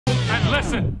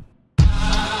listen.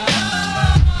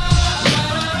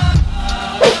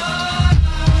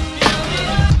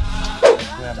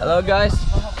 Hello guys,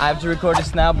 I have to record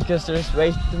this now because there's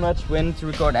way too much wind to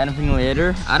record anything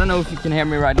later. I don't know if you can hear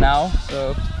me right now,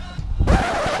 so...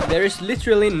 There is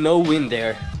literally no wind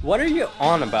there. What are you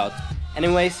on about?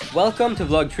 Anyways, welcome to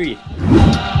vlog 3.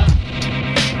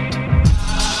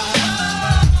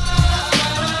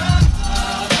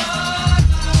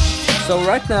 So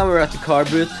right now we're at the car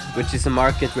booth, which is a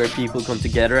market where people come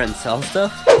together and sell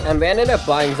stuff. And we ended up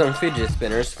buying some fidget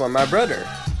spinners for my brother.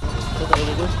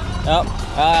 Ja,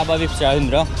 jeg bare vipser deg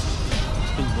 100.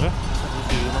 100?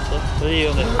 Så gi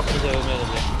om det. Så ser vi hvor mye det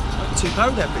blir.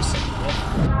 £2 der, please.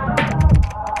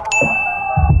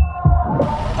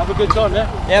 Have a good time, yeah?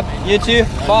 Yep, you too.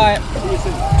 Bye.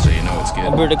 So you know it's good.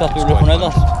 Jeg burde katt bli fornøyd,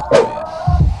 da.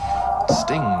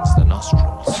 Stings the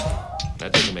nostrils.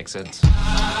 That doesn't make sense.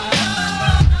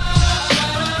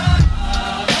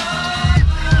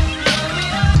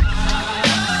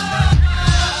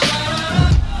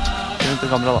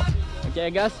 Okay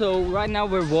guys, so right now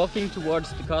we're walking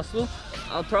towards the castle.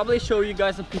 I'll probably show you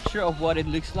guys a picture of what it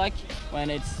looks like when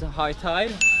it's high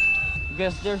tide.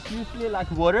 Because there's usually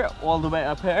like water all the way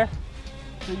up here.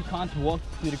 So you can't walk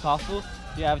to the castle,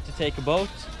 you have to take a boat.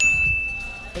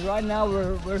 But right now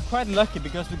we're quite lucky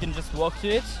because we can just walk to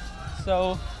it.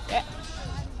 So yeah.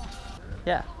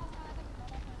 Yeah.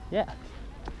 Yeah.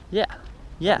 Yeah.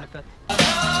 Yeah.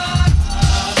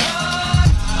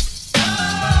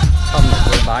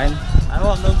 Bein. Jeg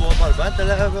var med å gå på arbeid,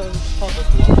 eller jeg var på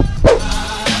skolen.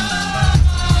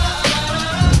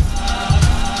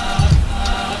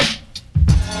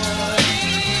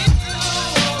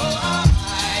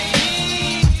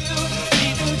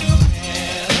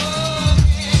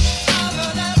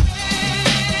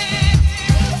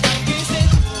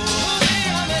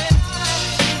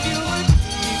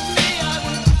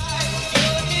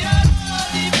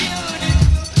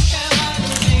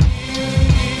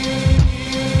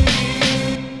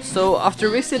 So after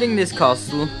visiting this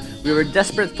castle, we were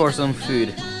desperate for some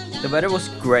food. The weather was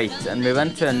great and we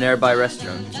went to a nearby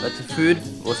restaurant, but the food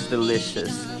was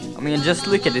delicious. I mean, just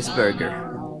look at this burger.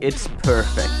 It's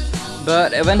perfect.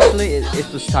 But eventually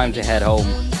it was time to head home.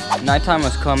 Nighttime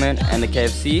was coming and the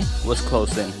KFC was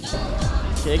closing.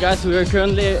 Okay guys, we are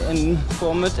currently in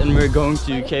Bournemouth and we're going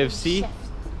to KFC.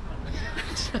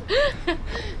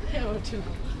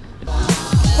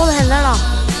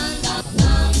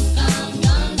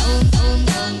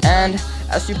 And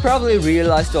as you probably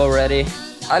realized already,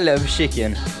 I love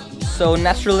chicken. So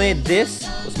naturally this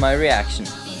was my reaction.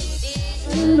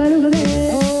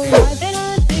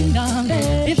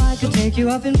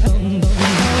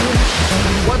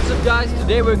 What's up guys,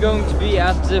 today we're going to be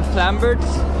at the Flambards.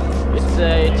 It's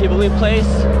a Tivoli place.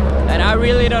 And I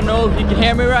really don't know if you can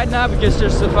hear me right now because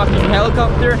there's a fucking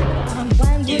helicopter.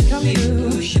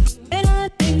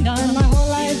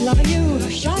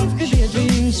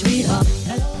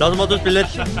 La som at du spiller.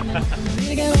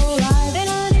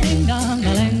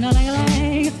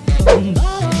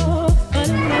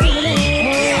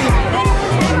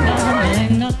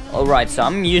 Alright, so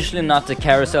I'm usually not the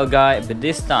carousel guy, but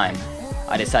this time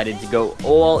I decided to go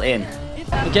all in.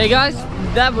 Okay guys,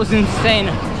 that was insane.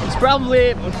 It's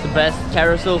probably the best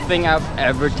carousel thing I've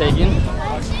ever taken.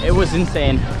 It was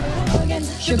insane.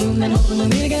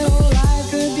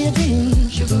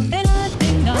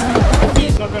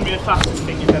 It's not going to be the fastest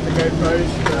thing you've ever GoPros.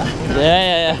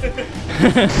 Yeah.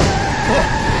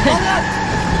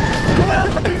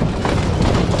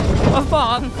 Hva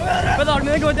faen? Pedalen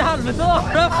mine går til helvete da!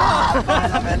 Hva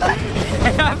faen?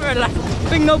 Jeg føler det.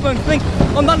 Swing, no bumping.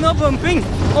 Omdal, no bumping.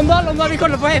 Omdal, vi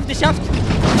kommer på heftig kjeft.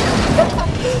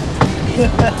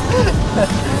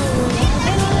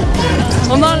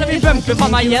 Omdal, vi bumper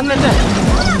faen meg igjen, vet du.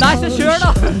 Nei, så kjør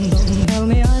da!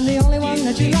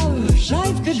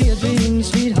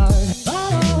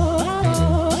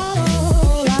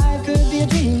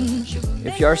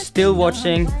 If you are still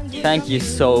watching, thank you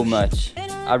so much.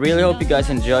 I really hope you guys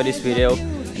enjoyed this video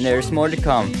and there is more to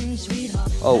come.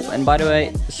 Oh, and by the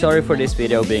way, sorry for this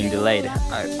video being delayed.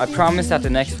 I promise that the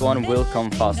next one will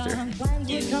come faster.